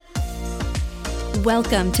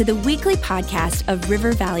Welcome to the weekly podcast of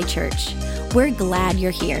River Valley Church. We're glad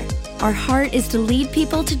you're here. Our heart is to lead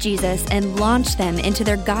people to Jesus and launch them into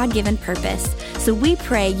their God-given purpose. So we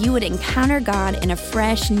pray you would encounter God in a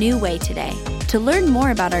fresh, new way today. To learn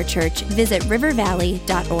more about our church, visit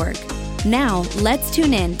rivervalley.org. Now, let's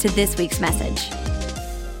tune in to this week's message.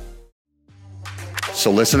 So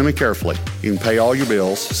listen to me carefully. You can pay all your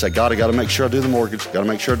bills. Say, God, I got to make sure I do the mortgage. Got to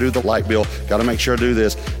make sure I do the light bill. Got to make sure I do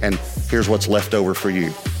this. And here's what's left over for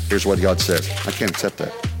you. Here's what God says. I can't accept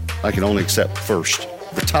that. I can only accept first.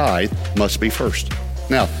 The tithe must be first.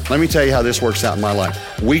 Now, let me tell you how this works out in my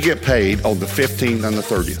life. We get paid on the 15th and the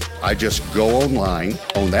 30th. I just go online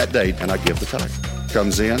on that date and I give the tithe.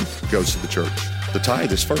 Comes in, goes to the church. The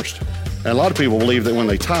tithe is first. And a lot of people believe that when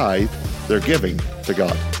they tithe, they're giving to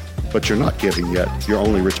God. But you're not giving yet. You're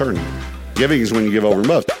only returning. Giving is when you give over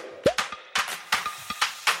most.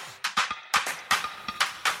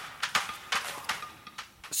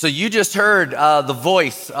 So you just heard the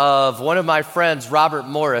voice of one of my friends, Robert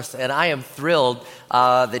Morris, and I am thrilled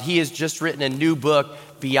that he has just written a new book,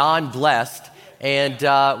 Beyond Blessed.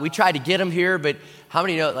 And we tried to get him here, but how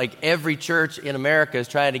many know, like every church in America is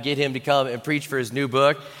trying to get him to come and preach for his new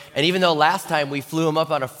book. And even though last time we flew him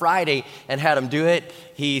up on a Friday and had him do it,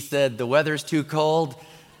 he said, the weather's too cold,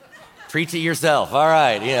 preach it yourself. All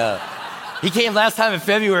right, yeah. He came last time in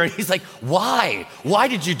February, and he's like, why? Why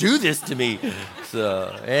did you do this to me?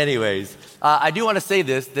 So anyways, I do want to say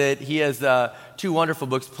this, that he has two wonderful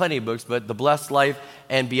books, plenty of books, but The Blessed Life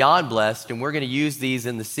and Beyond Blessed, and we're going to use these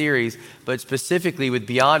in the series, but specifically with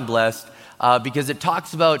Beyond Blessed, because it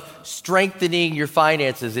talks about strengthening your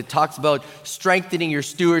finances. It talks about strengthening your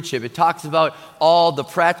stewardship. It talks about all the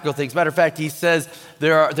practical things. Matter of fact, he says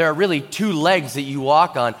there are really two legs that you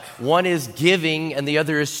walk on. One is giving and the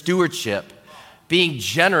other is stewardship, being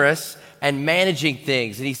generous and managing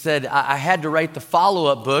things. And he said, I had to write the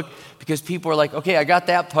follow-up book because people were like, okay, I got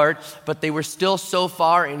that part, but they were still so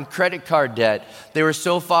far in credit card debt. They were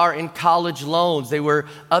so far in college loans. They were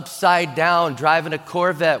upside down driving a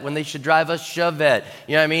Corvette when they should drive a Chevette.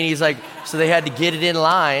 You know what I mean? He's like, so they had to get it in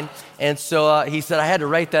line. And so he said, I had to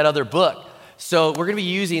write that other book. So we're going to be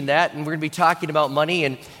using that, and we're going to be talking about money.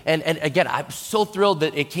 And again, I'm so thrilled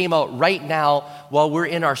that it came out right now while we're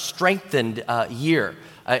in our strengthened year.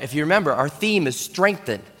 If you remember, our theme is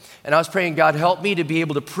strengthened. And I was praying, God, help me to be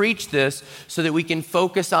able to preach this so that we can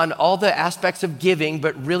focus on all the aspects of giving,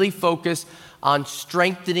 but really focus on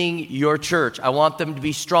strengthening your church. I want them to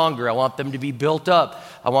be stronger. I want them to be built up.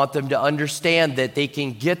 I want them to understand that they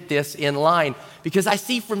can get this in line. Because I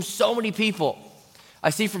see from so many people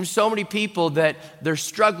that they're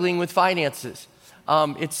struggling with finances.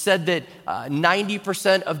 It's said that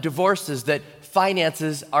 90% of divorces, that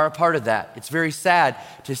finances are a part of that. It's very sad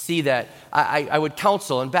to see that. I would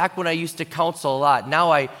counsel, and back when I used to counsel a lot, now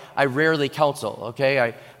I rarely counsel,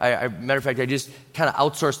 okay? Matter of fact, I just kind of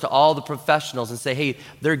outsource to all the professionals and say, hey,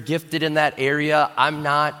 they're gifted in that area, I'm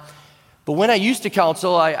not. But when I used to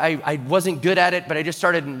counsel, I wasn't good at it, but I just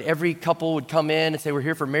started, and every couple would come in and say, we're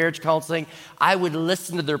here for marriage counseling. I would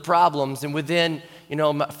listen to their problems, and within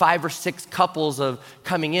 5 or 6 couples of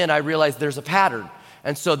coming in, I realized there's a pattern.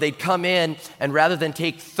 And so they'd come in, and rather than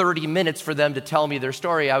take 30 minutes for them to tell me their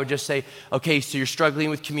story, I would just say, okay, so you're struggling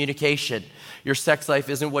with communication. Your sex life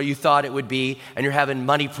isn't what you thought it would be, and you're having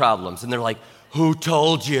money problems. And they're like, who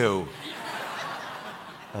told you?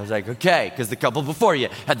 I was like, okay, because the couple before you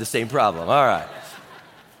had the same problem. All right.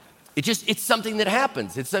 It's something that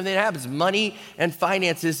happens. It's something that happens. Money and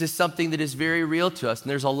finances is something that is very real to us. And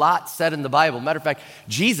there's a lot said in the Bible. Matter of fact,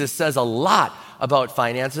 Jesus says a lot about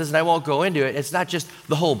finances, and I won't go into it. It's not just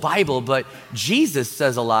the whole Bible, but Jesus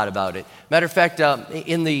says a lot about it. Matter of fact,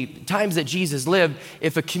 in the times that Jesus lived,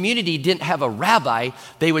 if a community didn't have a rabbi,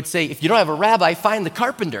 they would say, if you don't have a rabbi, find the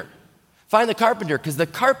carpenter. Find the carpenter, because the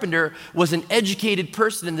carpenter was an educated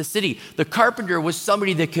person in the city. The carpenter was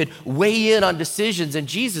somebody that could weigh in on decisions, and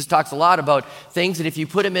Jesus talks a lot about things, and if you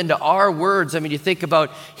put him into our words, I mean, you think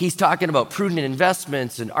about, he's talking about prudent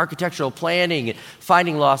investments and architectural planning and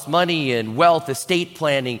finding lost money and wealth, estate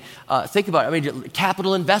planning. Think about it. I mean,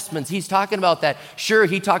 capital investments, he's talking about that. Sure,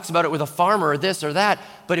 he talks about it with a farmer or this or that,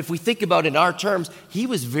 but if we think about it in our terms, he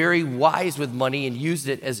was very wise with money and used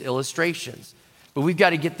it as illustrations. But we've got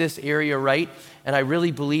to get this area right, and I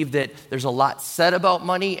really believe that there's a lot said about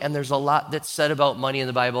money, and there's a lot that's said about money in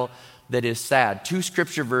the Bible that is sad. 2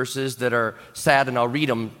 scripture verses that are sad, and I'll read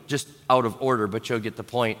them just out of order, but you'll get the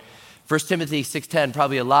point. 1 Timothy 6:10,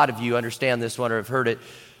 probably a lot of you understand this one or have heard it.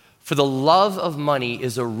 For the love of money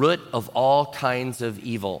is a root of all kinds of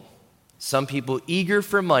evil. Some people eager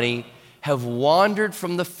for money have wandered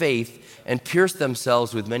from the faith and pierced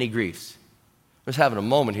themselves with many griefs. was having a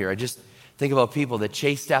moment here. I just think about people that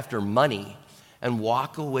chased after money and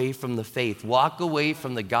walk away from the faith, walk away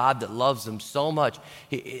from the God that loves them so much.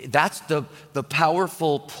 That's the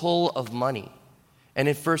powerful pull of money. And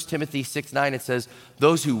in 1 Timothy 6:9, it says,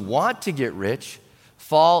 those who want to get rich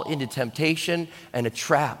fall into temptation and a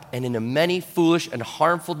trap and into many foolish and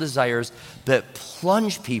harmful desires that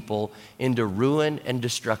plunge people into ruin and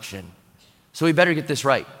destruction. So we better get this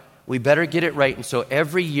right. We better get it right. And so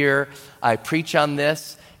every year I preach on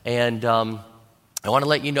this, and I want to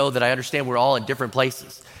let you know that I understand we're all in different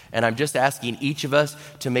places. And I'm just asking each of us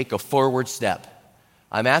to make a forward step.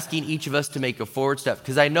 I'm asking each of us to make a forward step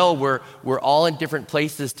because I know we're all in different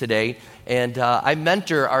places today. And I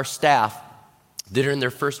mentor our staff that are in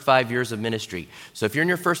their first 5 years of ministry. So if you're in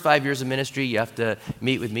your first 5 years of ministry, you have to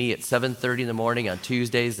meet with me at 7:30 in the morning on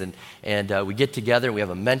Tuesdays, and we get together and we have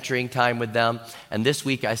a mentoring time with them. And this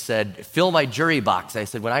week I said, fill my jury box. I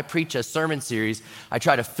said, when I preach a sermon series, I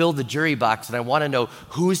try to fill the jury box, and I want to know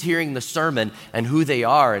who's hearing the sermon and who they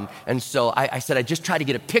are. And so I said, I just try to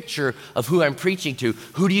get a picture of who I'm preaching to.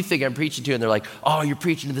 Who do you think I'm preaching to? And they're like, oh, you're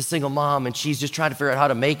preaching to the single mom, and she's just trying to figure out how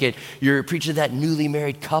to make it. You're preaching to that newly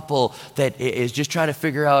married couple that is just trying to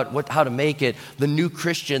figure out how to make it, the new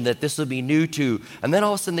Christian that this will be new to. And then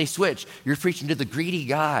all of a sudden they switch. You're preaching to the greedy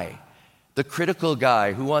guy, the critical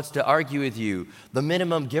guy who wants to argue with you, the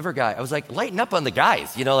minimum giver guy. I was like, lighten up on the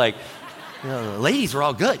guys, the ladies are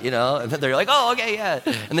all good, And then they're like, oh, okay, yeah.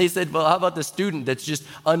 And they said, well, how about the student that's just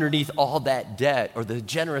underneath all that debt, or the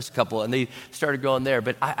generous couple? And they started going there.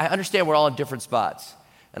 But I understand we're all in different spots,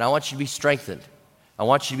 and I want you to be strengthened. I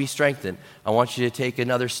want you to be strengthened. I want you to take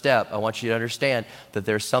another step. I want you to understand that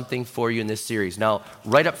there's something for you in this series. Now,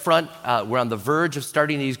 right up front, we're on the verge of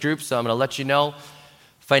starting these groups, so I'm going to let you know.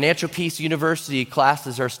 Financial Peace University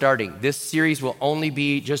classes are starting. This series will only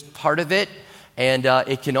be just part of it, and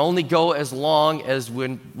it can only go as long as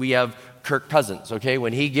when we have Kirk Cousins, okay?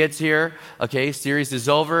 When he gets here, okay, series is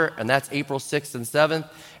over, and that's April 6th and 7th,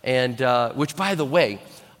 and which, by the way,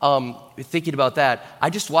 thinking about that, I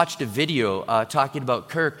just watched a video talking about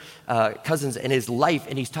Kirk Cousins and his life,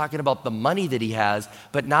 and he's talking about the money that he has,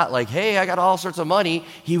 but not like, hey, I got all sorts of money.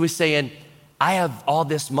 He was saying, I have all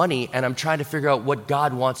this money, and I'm trying to figure out what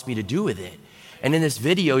God wants me to do with it. And in this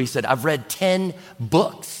video, he said, I've read 10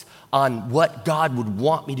 books on what God would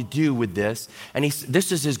want me to do with this, and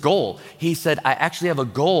this is his goal. He said, I actually have a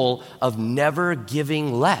goal of never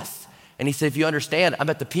giving less. And he said, if you understand,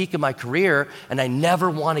 I'm at the peak of my career, and I never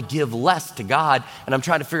want to give less to God, and I'm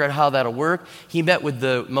trying to figure out how that'll work. He met with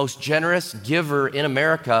the most generous giver in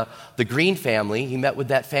America, the Green family. He met with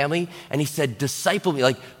that family, and he said, disciple me,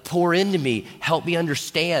 like pour into me, help me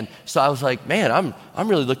understand. So I was like, man, I'm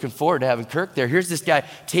really looking forward to having Kirk there. Here's this guy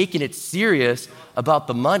taking it serious about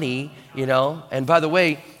the money, And by the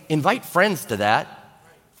way, invite friends to that.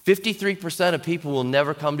 53% of people will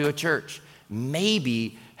never come to a church.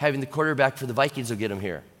 Maybe having the quarterback for the Vikings will get them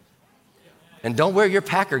here. And don't wear your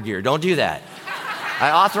Packer gear. Don't do that. I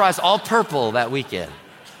authorize all purple that weekend.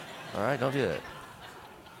 All right, don't do that.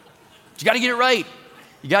 But you got to get it right.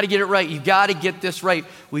 You got to get it right. You got to get this right.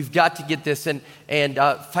 We've got to get this. And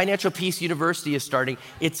Financial Peace University is starting.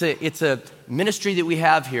 It's a ministry that we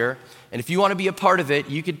have here. And if you want to be a part of it,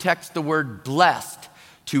 you can text the word blessed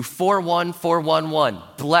to 41411.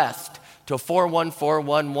 Blessed to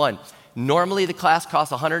 41411. Normally, the class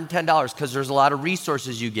costs $110 because there's a lot of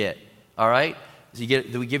resources you get, all right? So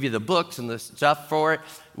we give you the books and the stuff for it.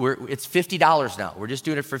 It's $50 now. We're just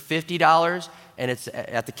doing it for $50, and it's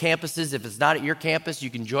at the campuses. If it's not at your campus, you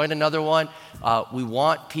can join another one. We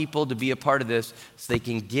want people to be a part of this so they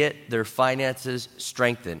can get their finances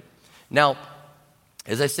strengthened. Now,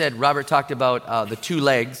 as I said, Robert talked about the two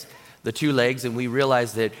legs, and we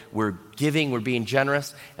realize that we're giving, we're being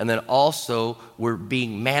generous, and then also we're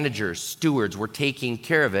being managers, stewards, we're taking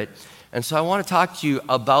care of it. And so I want to talk to you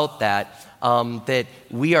about that, that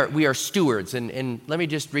we are stewards. And let me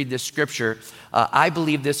just read this scripture. I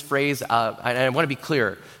believe this phrase, and I want to be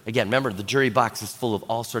clear. Again, remember, the jury box is full of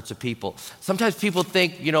all sorts of people. Sometimes people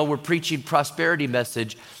think, we're preaching prosperity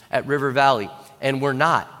message at River Valley, and we're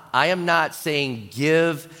not. I am not saying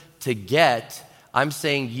give to get. I'm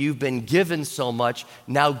saying you've been given so much,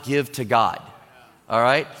 now give to God. All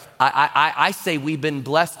right? I say we've been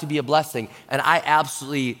blessed to be a blessing, and I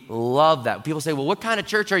absolutely love that. People say, well, what kind of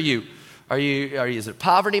church are you? Is it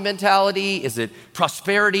poverty mentality? Is it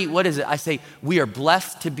prosperity? What is it? I say we are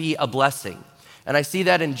blessed to be a blessing. And I see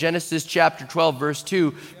that in Genesis chapter 12, verse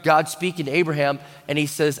 2, God speaking to Abraham, and he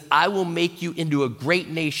says, I will make you into a great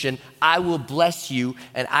nation. I will bless you,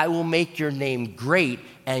 and I will make your name great,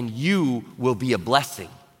 and you will be a blessing.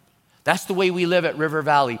 That's the way we live at River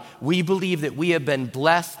Valley. We believe that we have been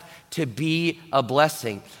blessed to be a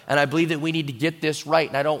blessing. And I believe that we need to get this right,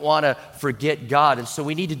 and I don't want to forget God. And so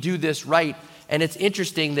we need to do this right. And it's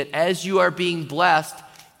interesting that as you are being blessed,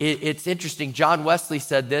 it's interesting. John Wesley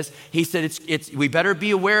said this. He said, we better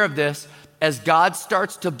be aware of this. As God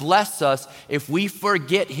starts to bless us, if we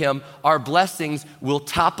forget him, our blessings will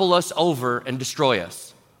topple us over and destroy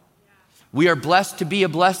us. We are blessed to be a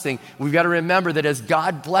blessing. We've got to remember that as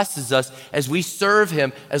God blesses us, as we serve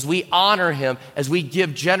him, as we honor him, as we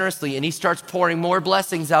give generously, and he starts pouring more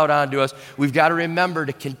blessings out onto us, we've got to remember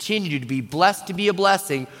to continue to be blessed to be a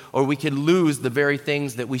blessing, or we could lose the very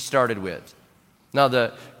things that we started with. Now,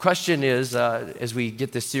 the question is, as we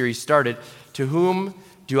get this series started, to whom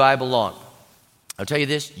do I belong? I'll tell you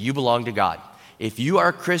this, you belong to God. If you are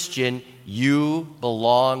a Christian, you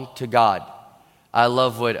belong to God. I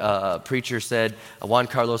love what a preacher said, Juan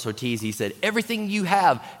Carlos Ortiz. He said, everything you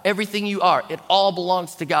have, everything you are, it all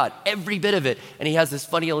belongs to God, every bit of it. And he has this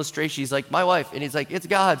funny illustration. He's like, my wife, and he's like, it's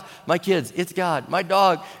God's. My kids, it's God. My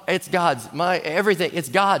dog, it's God's. My everything, it's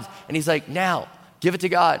God's. And he's like, now, give it to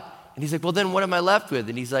God. And he's like, well, then what am I left with?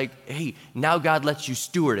 And he's like, hey, now God lets you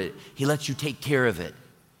steward it. He lets you take care of it.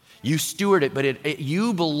 You steward it, but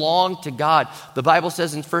you belong to God. The Bible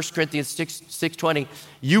says in 1 Corinthians 6:20,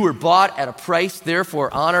 you were bought at a price,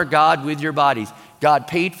 therefore honor God with your bodies. God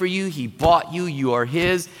paid for you, he bought you, you are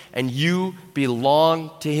his, and you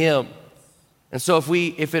belong to him. And so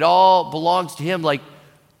if it all belongs to him,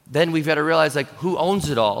 then we've got to realize, who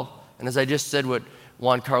owns it all? And as I just said what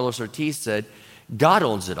Juan Carlos Ortiz said, God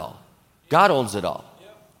owns it all. God owns it all.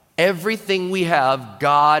 Everything we have,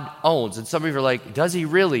 God owns. And some of you are like, does he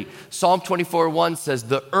really? Psalm 24:1 says,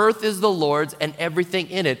 the earth is the Lord's and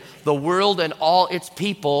everything in it. The world and all its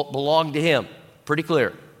people belong to him. Pretty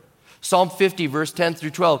clear. Psalm 50, verse 10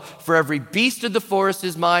 through 12. For every beast of the forest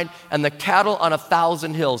is mine, and the cattle on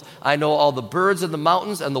 1,000 hills. I know all the birds of the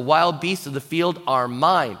mountains, and the wild beasts of the field are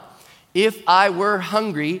mine. If I were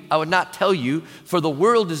hungry, I would not tell you, for the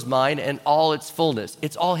world is mine and all its fullness.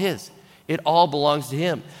 It's all his. It all belongs to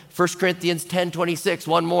him. 1 Corinthians 10:26,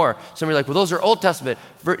 one more. Some are like, well, those are Old Testament.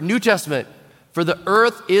 New Testament, for the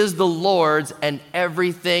earth is the Lord's and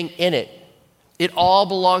everything in it. It all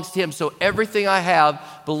belongs to him. So everything I have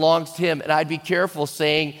belongs to him. And I'd be careful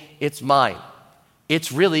saying it's mine. It's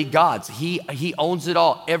really God's. He owns it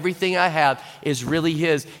all. Everything I have is really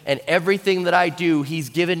his. And everything that I do, he's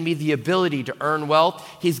given me the ability to earn wealth.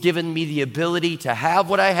 He's given me the ability to have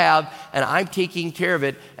what I have, and I'm taking care of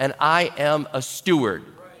it, and I am a steward.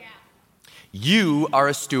 Yeah. You are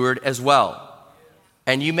a steward as well.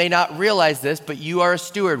 And you may not realize this, but you are a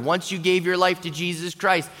steward. Once you gave your life to Jesus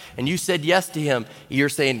Christ and you said yes to him, you're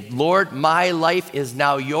saying, Lord, my life is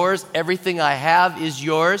now yours. Everything I have is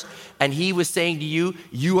yours. And he was saying to you,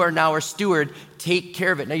 you are now a steward. Take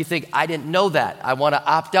care of it. Now you think, I didn't know that. I want to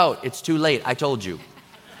opt out. It's too late. I told you.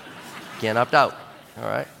 Can't opt out. All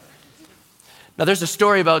right. Now there's a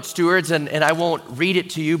story about stewards, and I won't read it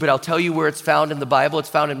to you, but I'll tell you where it's found in the Bible. It's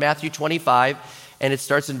found in Matthew 25. And it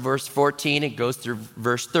starts in verse 14, it goes through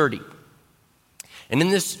verse 30. And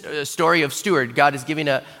in this story of steward, God is giving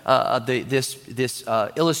this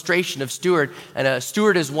illustration of steward. And a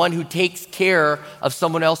steward is one who takes care of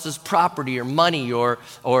someone else's property or money or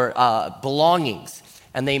belongings.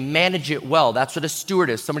 And they manage it well. That's what a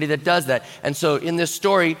steward is, somebody that does that. And so in this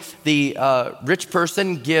story, the rich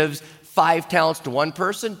person gives 5 talents to one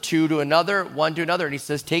person, 2 to another, 1 to another. And he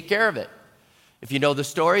says, take care of it. If you know the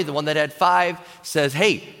story, the one that had 5 says,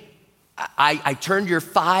 hey, I turned your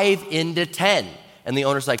 5 into 10. And the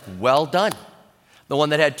owner's like, well done. The one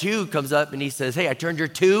that had 2 comes up and he says, hey, I turned your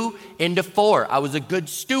 2 into 4. I was a good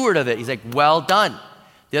steward of it. He's like, well done.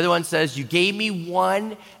 The other one says, you gave me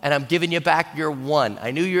 1 and I'm giving you back your 1. I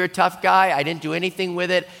knew you're a tough guy. I didn't do anything with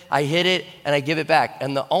it. I hid it and I give it back.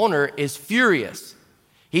 And the owner is furious.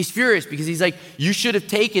 He's furious because he's like, you should have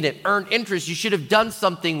taken it, earned interest. You should have done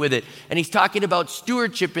something with it. And he's talking about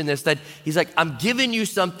stewardship in this, that he's like, I'm giving you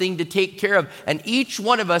something to take care of. And each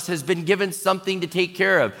one of us has been given something to take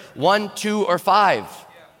care of, 1, 2, or 5.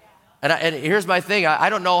 And here's my thing. I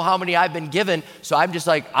don't know how many I've been given, so I'm just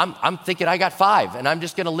like, I'm thinking I got 5, and I'm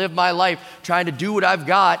just going to live my life trying to do what I've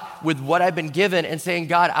got with what I've been given and saying,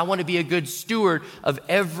 God, I want to be a good steward of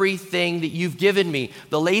everything that you've given me.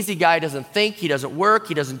 The lazy guy doesn't think, he doesn't work,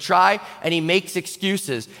 he doesn't try, and he makes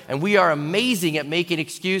excuses. And we are amazing at making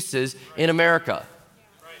excuses in America.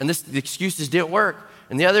 And the excuses didn't work.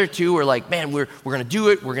 And the other 2 were like, man, we're going to do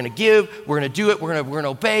it. We're going to give. We're going to do it. We're going to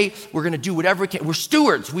obey. We're going to do whatever we can. We're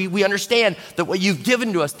stewards. We understand that what you've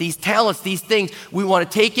given to us, these talents, these things, we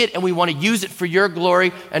want to take it and we want to use it for your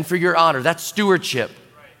glory and for your honor. That's stewardship.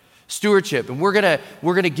 Stewardship. And we're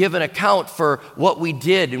gonna give an account for what we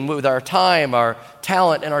did and with our time, our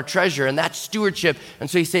talent, and our treasure. And that's stewardship. And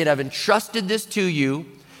so he's saying, I've entrusted this to you,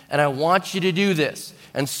 and I want you to do this.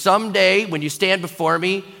 And someday, when you stand before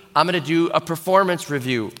me, I'm gonna do a performance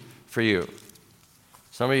review for you.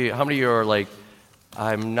 Some of you, how many of you are like,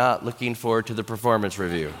 I'm not looking forward to the performance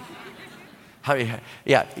review?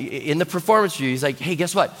 Yeah, in the performance review, he's like, hey,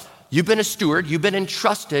 guess what? You've been a steward. You've been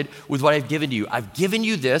entrusted with what I've given you. I've given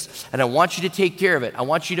you this, and I want you to take care of it. I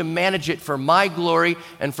want you to manage it for my glory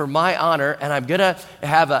and for my honor, and I'm going to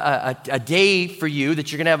have a day for you that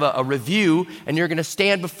you're going to have a review, and you're going to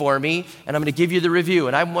stand before me, and I'm going to give you the review.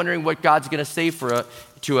 And I'm wondering what God's going to say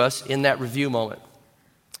to us in that review moment.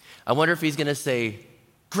 I wonder if he's going to say,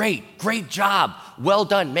 great job, well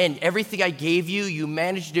done. Man, everything I gave you, you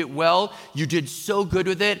managed it well. You did so good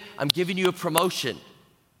with it. I'm giving you a promotion.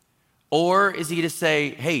 Or is he going to say,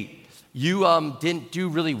 hey, you didn't do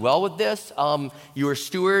really well with this. You were a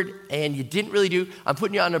steward and you didn't really do. I'm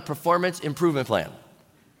putting you on a performance improvement plan.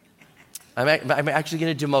 I'm actually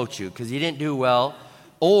going to demote you because you didn't do well.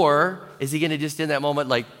 Or is he going to just in that moment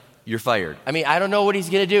like, you're fired? I mean, I don't know what he's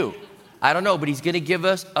going to do. I don't know, but he's going to give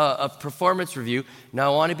us a performance review.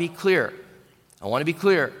 Now, I want to be clear.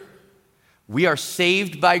 We are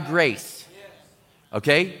saved by grace.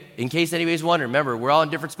 Okay? In case anybody's wondering, remember, we're all in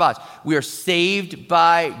different spots. We are saved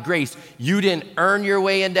by grace. You didn't earn your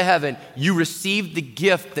way into heaven. You received the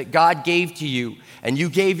gift that God gave to you, and you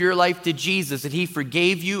gave your life to Jesus, and he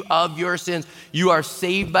forgave you of your sins. You are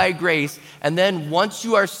saved by grace, and then once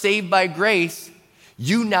you are saved by grace,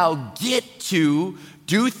 you now get to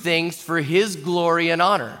do things for his glory and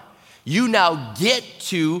honor. You now get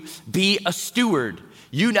to be a steward.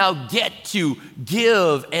 You now get to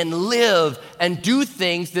give and live and do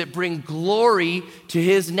things that bring glory to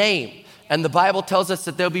his name. And the Bible tells us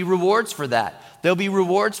that there'll be rewards for that. There'll be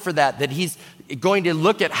rewards for that he's going to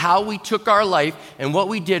look at how we took our life and what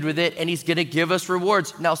we did with it, and he's going to give us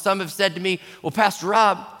rewards. Now, some have said to me, well, Pastor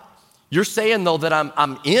Rob, you're saying, though, that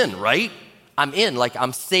I'm in, right? I'm in, like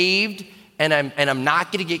I'm saved, and I'm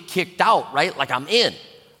not going to get kicked out, right? Like I'm in.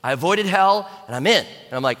 I avoided hell, and I'm in.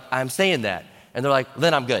 And I'm like, I'm saying that. And they're like,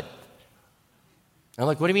 then I'm good. I'm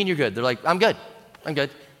like, what do you mean you're good? They're like, I'm good.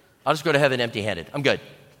 I'll just go to heaven empty-handed. I'm good.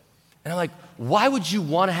 And I'm like, why would you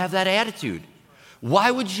want to have that attitude? Why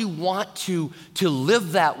would you want to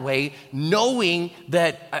live that way knowing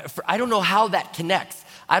that, I don't know how that connects.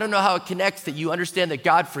 I don't know how it connects that you understand that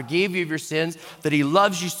God forgave you of your sins, that he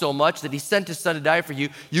loves you so much, that he sent his son to die for you.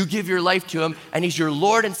 You give your life to him, and he's your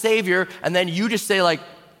Lord and Savior, and then you just say like,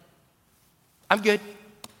 I'm good.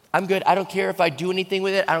 I don't care if I do anything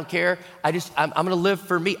with it. I don't care. I'm going to live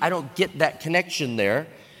for me. I don't get that connection there.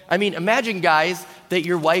 I mean, imagine, guys, that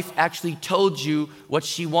your wife actually told you what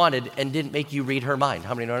she wanted and didn't make you read her mind.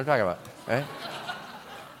 How many know what I'm talking about, right?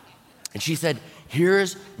 And she said,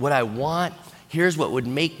 here's what I want. Here's what would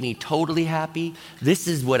make me totally happy. This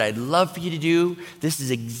is what I'd love for you to do. This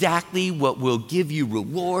is exactly what will give you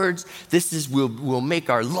rewards. This is will make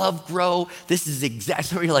our love grow. This is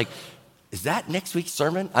exactly what you're like, is that next week's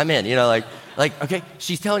sermon? I'm in, like, okay,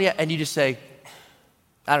 she's telling you, and you just say,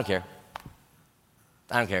 I don't care.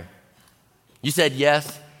 You said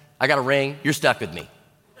yes, I got a ring, you're stuck with me.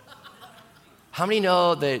 How many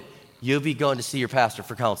know that you'll be going to see your pastor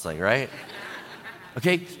for counseling, right?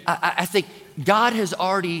 Okay, I think God has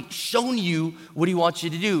already shown you what he wants you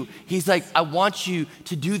to do. He's like, I want you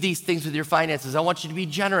to do these things with your finances. I want you to be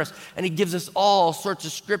generous. And he gives us all sorts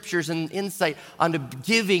of scriptures and insight onto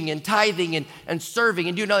giving and tithing and serving.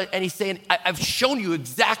 And he's saying, I've shown you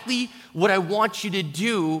exactly what I want you to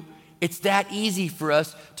do. It's that easy for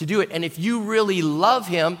us to do it. And if you really love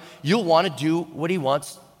him, you'll want to do what he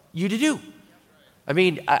wants you to do. I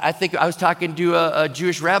mean, I think I was talking to a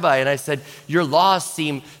Jewish rabbi, and I said, your laws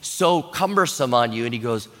seem so cumbersome on you. And he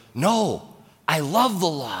goes, no, I love the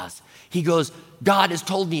laws. He goes, God has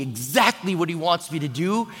told me exactly what he wants me to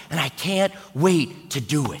do, and I can't wait to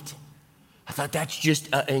do it. I thought that's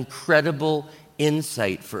just an incredible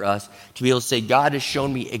insight for us to be able to say, God has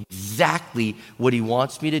shown me exactly what he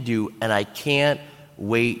wants me to do, and I can't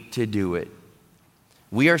wait to do it.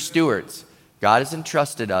 We are stewards. God has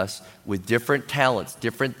entrusted us with different talents,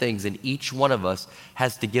 different things, and each one of us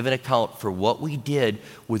has to give an account for what we did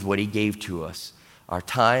with what he gave to us. Our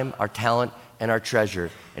time, our talent, and our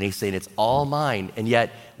treasure. And he's saying it's all mine, and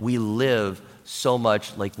yet we live so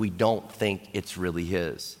much like we don't think it's really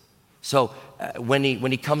his. So when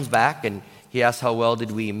he comes back and he asks how well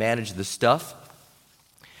did we manage the stuff,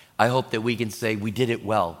 I hope that we can say we did it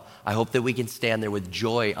well. I hope that we can stand there with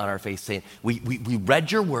joy on our face saying, we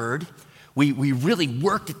read your word, We really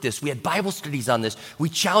worked at this. We had Bible studies on this. We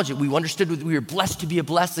challenged it. We understood that we were blessed to be a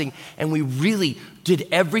blessing, and we really did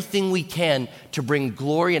everything we can to bring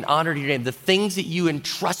glory and honor to your name. The things that you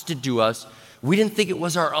entrusted to us, we didn't think it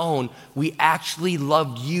was our own. We actually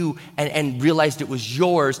loved you and realized it was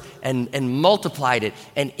yours and multiplied it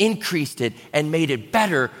and increased it and made it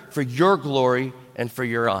better for your glory and for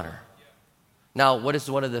your honor. Now, what is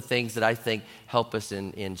one of the things that I think help us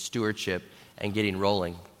in stewardship and getting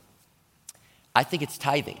rolling? I think it's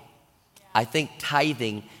tithing. I think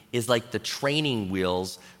tithing is like the training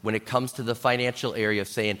wheels when it comes to the financial area of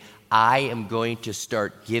saying, I am going to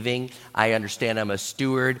start giving. I understand I'm a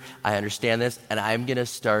steward. I understand this, and I'm going to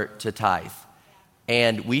start to tithe.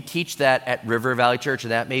 And we teach that at River Valley Church,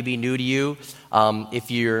 and that may be new to you. If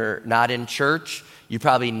you're not in church, you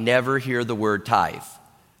probably never hear the word tithe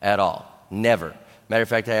at all. Never. Matter of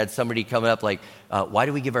fact, I had somebody coming up like, why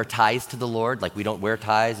do we give our tithes to the Lord? Like we don't wear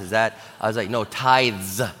tithes? Is that? I was like, no,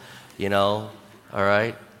 tithes, all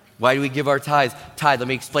right? Why do we give our tithes? Tithe, let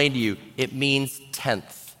me explain to you. It means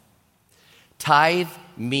tenth. Tithe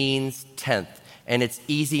means tenth, and it's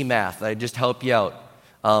easy math. I just help you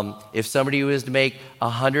out. If somebody was to make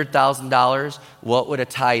 $100,000, what would a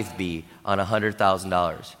tithe be on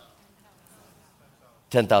 $100,000?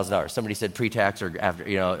 $10,000. Somebody said pre-tax or after,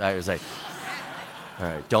 I was like, all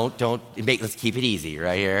right, let's keep it easy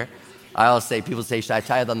right here. I always say, people say, should I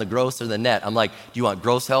tithe on the gross or the net? I'm like, do you want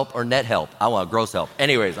gross help or net help? I want gross help.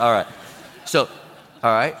 Anyways, all right. So,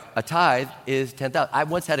 all right, a tithe is $10,000. I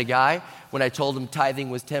once had a guy, when I told him tithing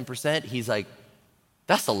was 10%, he's like,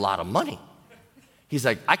 that's a lot of money. He's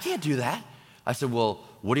like, I can't do that. I said, well,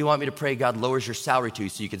 what do you want me to pray God lowers your salary to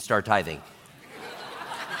so you can start tithing?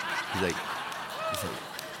 He's like,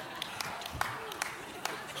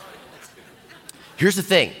 Here's the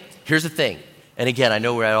thing. And again, I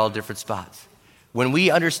know we're at all different spots. When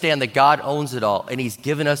we understand that God owns it all and he's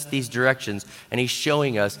given us these directions and he's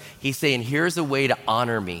showing us, he's saying, here's a way to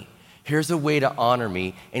honor me. Here's a way to honor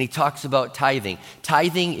me. And he talks about tithing.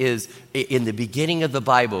 Tithing is in the beginning of the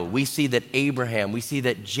Bible. We see that Abraham, we see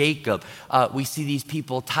that Jacob, we see these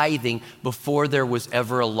people tithing before there was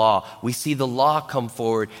ever a law. We see the law come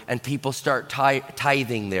forward and people start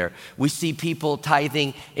tithing there. We see people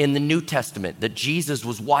tithing in the New Testament, that Jesus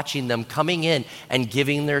was watching them coming in and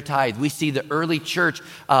giving their tithe. We see the early church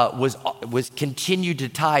was continued to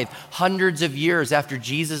tithe. Hundreds of years after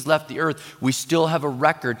Jesus left the earth, we still have a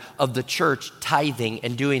record of the church tithing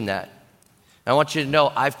and doing that. And I want you to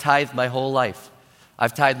know, I've tithed my whole life. I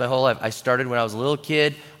started when I was a little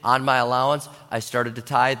kid on my allowance. I started to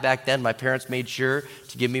tithe back then. My parents made sure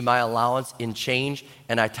to give me my allowance in change,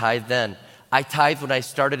 and I tithed then. I tithed when I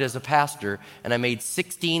started as a pastor, and I made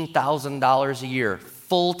 $16,000 a year,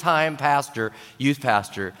 full-time pastor, youth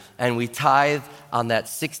pastor, and we tithed on that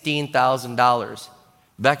 $16,000.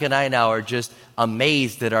 Becca and I now are just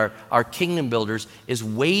amazed that our kingdom builders is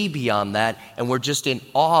way beyond that, and we're just in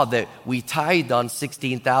awe that we tithed on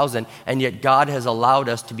 $16,000, and yet God has allowed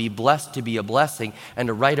us to be blessed to be a blessing and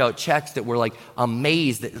to write out checks that we're like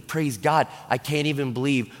amazed that, praise God, I can't even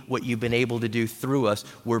believe what you've been able to do through us.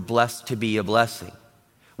 We're blessed to be a blessing.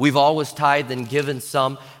 We've always tithed and given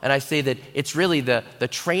some, and I say that it's really the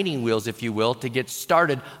training wheels, if you will, to get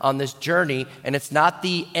started on this journey, and it's not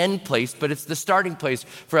the end place, but it's the starting place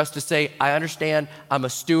for us to say, I understand, I'm a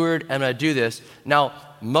steward, and I'm going to do this. Now,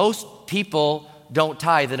 most people don't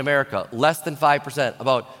tithe in America, less than 5%,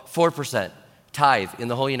 about 4% tithe in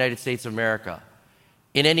the whole United States of America.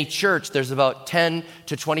 In any church, there's about 10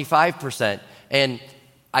 to 25%, and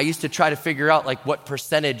I used to try to figure out like what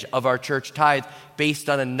percentage of our church tithe based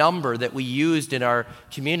on a number that we used in our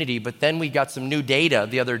community. But then we got some new data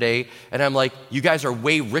the other day, and I'm like, you guys are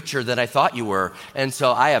way richer than I thought you were. And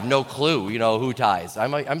so I have no clue, who tithes.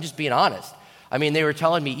 I'm just being honest. I mean, they were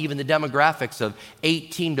telling me even the demographics of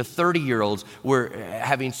 18 to 30-year-olds were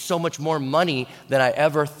having so much more money than I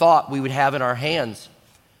ever thought we would have in our hands.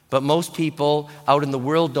 But most people out in the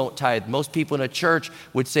world don't tithe. Most people in a church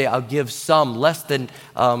would say, I'll give some, less than,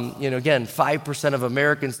 5% of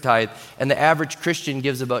Americans tithe. And the average Christian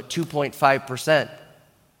gives about 2.5%.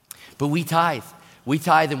 But we tithe. We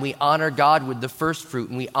tithe and we honor God with the first fruit,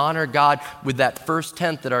 and we honor God with that first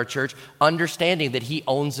tenth at our church, understanding that he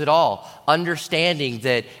owns it all, understanding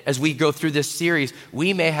that as we go through this series,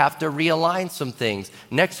 we may have to realign some things.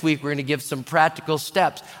 Next week, we're going to give some practical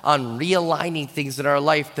steps on realigning things in our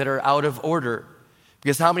life that are out of order.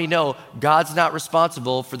 Because how many know God's not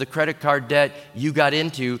responsible for the credit card debt you got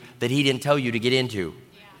into that he didn't tell you to get into?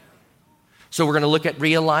 So we're going to look at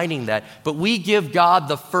realigning that. But we give God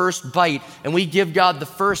the first bite, and we give God the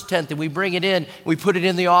first tenth, and we bring it in, we put it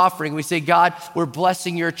in the offering. We say, God, we're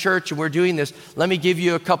blessing your church, and we're doing this. Let me give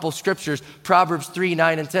you a couple scriptures. Proverbs 3,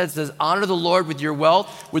 9, and 10 says, honor the Lord with your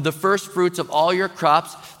wealth, with the first fruits of all your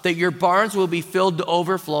crops, that your barns will be filled to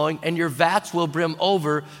overflowing, and your vats will brim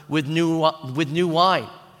over with new wine.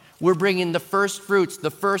 We're bringing the first fruits,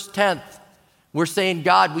 the first tenth. We're saying,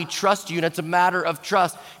 God, we trust you, and it's a matter of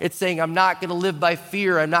trust. It's saying, I'm not going to live by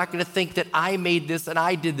fear. I'm not going to think that I made this and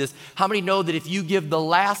I did this. How many know that if you give the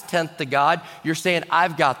last tenth to God, you're saying,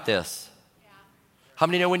 I've got this? Yeah. How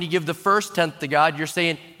many know when you give the first tenth to God, you're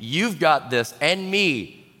saying, you've got this and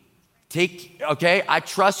me. Okay, I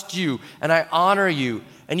trust you and I honor you.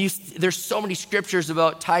 And there's so many scriptures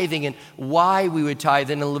about tithing and why we would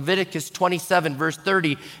tithe. And in Leviticus 27, verse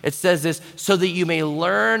 30, it says this, so that you may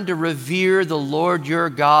learn to revere the Lord your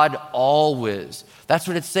God always. That's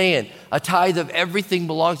what it's saying. A tithe of everything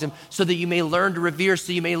belongs to him, so that you may learn to revere,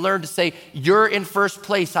 so you may learn to say, you're in first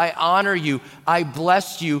place. I honor you. I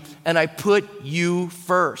bless you. And I put you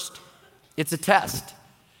first. It's a test.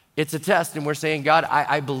 It's a test, and we're saying, God,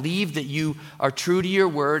 I believe that you are true to your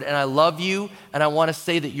word, and I love you, and I want to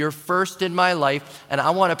say that you're first in my life, and I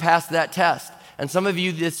want to pass that test. And some of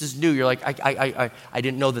you, this is new. You're like, I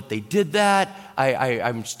didn't know that they did that.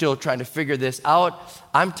 I'm still trying to figure this out.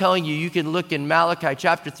 I'm telling you, you can look in Malachi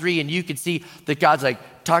chapter 3, and you can see that God's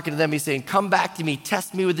like talking to them. He's saying, come back to me,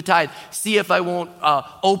 test me with the tithe. See if I won't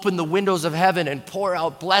open the windows of heaven and pour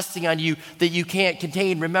out blessing on you that you can't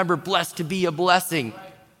contain. Remember, blessed to be a blessing.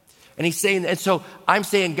 And he's saying, and so I'm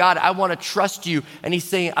saying, God, I want to trust you. And he's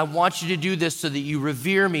saying, I want you to do this so that you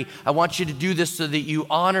revere me. I want you to do this so that you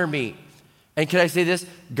honor me. And can I say this?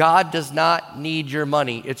 God does not need your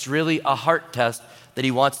money. It's really a heart test that he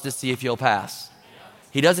wants to see if you'll pass.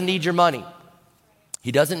 He doesn't need your money.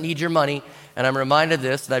 He doesn't need your money. And I'm reminded of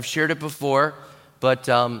this, and I've shared it before, but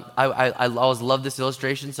I always love this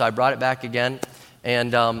illustration, so I brought it back again.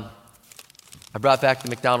 And I brought back the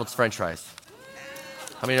McDonald's French fries.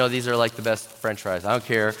 How many know these are like the best French fries? I don't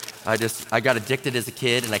care. I got addicted as a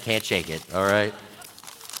kid and I can't shake it, all right?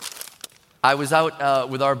 I was out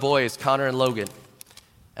with our boys, Connor and Logan,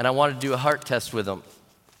 and I wanted to do a heart test with them.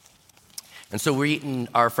 And so we're eating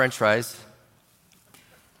our French fries.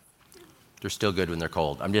 They're still good when they're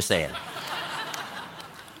cold, I'm just saying.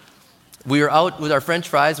 We were out with our French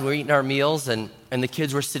fries and we were eating our meals and the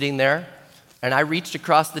kids were sitting there. And I reached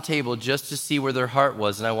across the table just to see where their heart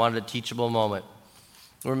was, and I wanted a teachable moment.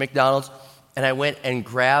 We're at McDonald's, and I went and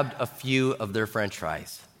grabbed a few of their French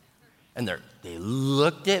fries. And they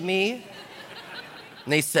looked at me,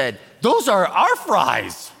 and they said, those are our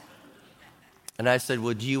fries. And I said,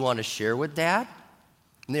 well, do you want to share with Dad?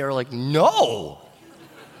 And they were like, no.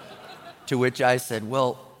 To which I said,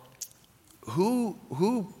 well, who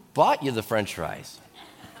bought you the French fries?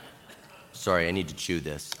 Sorry, I need to chew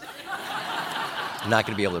this. I'm not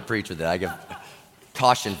going to be able to preach with it. I give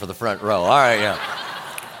caution for the front row. All right, yeah.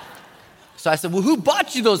 So I said, well, who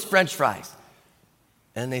bought you those French fries?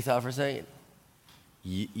 And they thought for a second,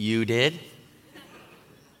 you did?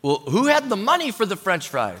 Well, who had the money for the French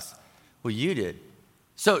fries? Well, you did.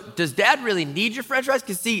 So does Dad really need your French fries?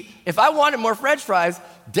 Because see, if I wanted more French fries,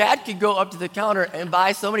 Dad could go up to the counter and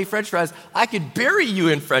buy so many French fries, I could bury you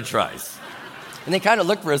in French fries. And they kind of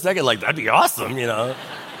looked for a second like, that'd be awesome, you know.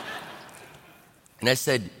 And I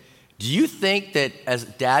said, do you think that as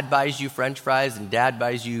Dad buys you French fries and Dad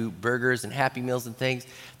buys you burgers and Happy Meals and things,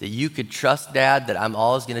 that you could trust Dad that I'm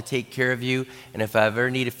always going to take care of you, and if I ever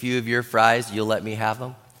need a few of your fries, you'll let me have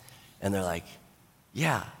them? And they're like,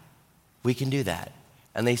 yeah, we can do that.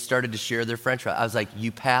 And they started to share their French fries. I was like,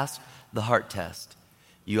 you passed the heart test.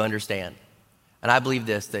 You understand. And I believe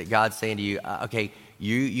this, that God's saying to you, okay,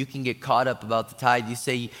 you can get caught up about the tithe. You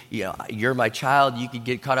say, you know, you're my child. You could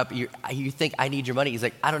get caught up. You think I need your money. He's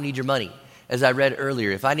like, I don't need your money. As I read earlier,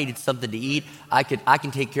 if I needed something to eat, I can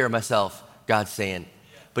take care of myself, God's saying.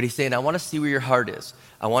 But he's saying, I want to see where your heart is.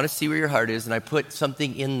 I want to see where your heart is, and I put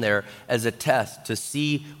something in there as a test to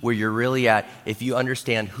see where you're really at. If you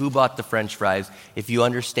understand who bought the French fries, if you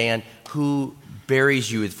understand who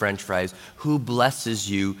buries you with French fries, who blesses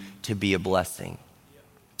you to be a blessing.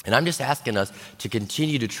 And I'm just asking us to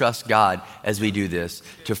continue to trust God as we do this,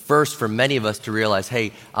 to first, for many of us, to realize,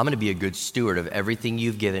 hey, I'm going to be a good steward of everything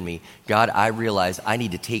you've given me. God, I realize I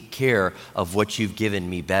need to take care of what you've given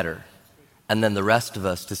me better. And then the rest of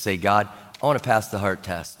us to say, God, I want to pass the heart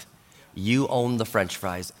test. You own the French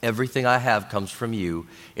fries. Everything I have comes from you.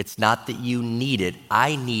 It's not that you need it.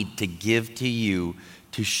 I need to give to you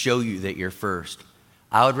to show you that you're first.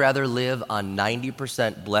 I would rather live on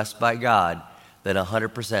 90% blessed by God than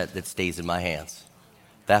 100% that stays in my hands.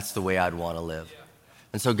 That's the way I'd want to live.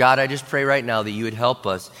 And so, God, I just pray right now that you would help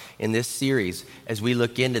us in this series as we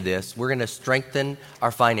look into this. We're going to strengthen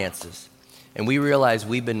our finances. And we realize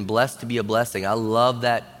we've been blessed to be a blessing. I love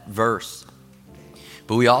that verse.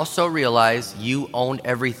 But we also realize you own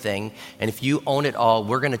everything. And if you own it all,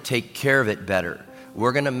 we're going to take care of it better.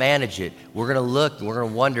 We're going to manage it. We're going to look and we're going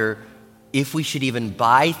to wonder if we should even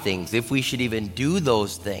buy things, if we should even do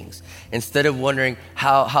those things. Instead of wondering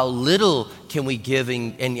how little can we give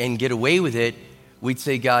and get away with it, we'd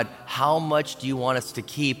say, God, how much do you want us to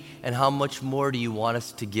keep and how much more do you want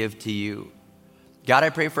us to give to you? God,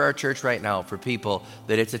 I pray for our church right now, for people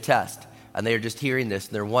that it's a test and they're just hearing this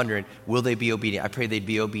and they're wondering, will they be obedient? I pray they'd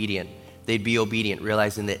be obedient. They'd be obedient,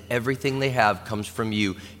 realizing that everything they have comes from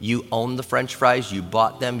you. You own the French fries, you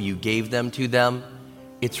bought them, you gave them to them.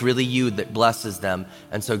 It's really you that blesses them.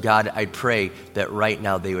 And so, God, I pray that right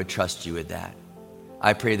now they would trust you with that.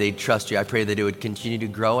 I pray they'd trust you. I pray that it would continue to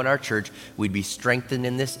grow in our church. We'd be strengthened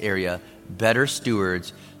in this area, better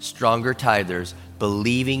stewards, stronger tithers,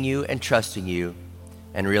 believing you and trusting you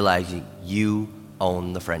and realizing you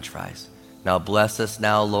own the French fries. Now bless us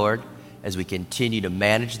now, Lord, as we continue to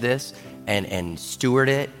manage this and steward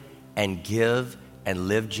it and give and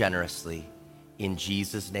live generously. In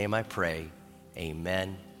Jesus' name I pray.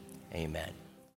 Amen. Amen.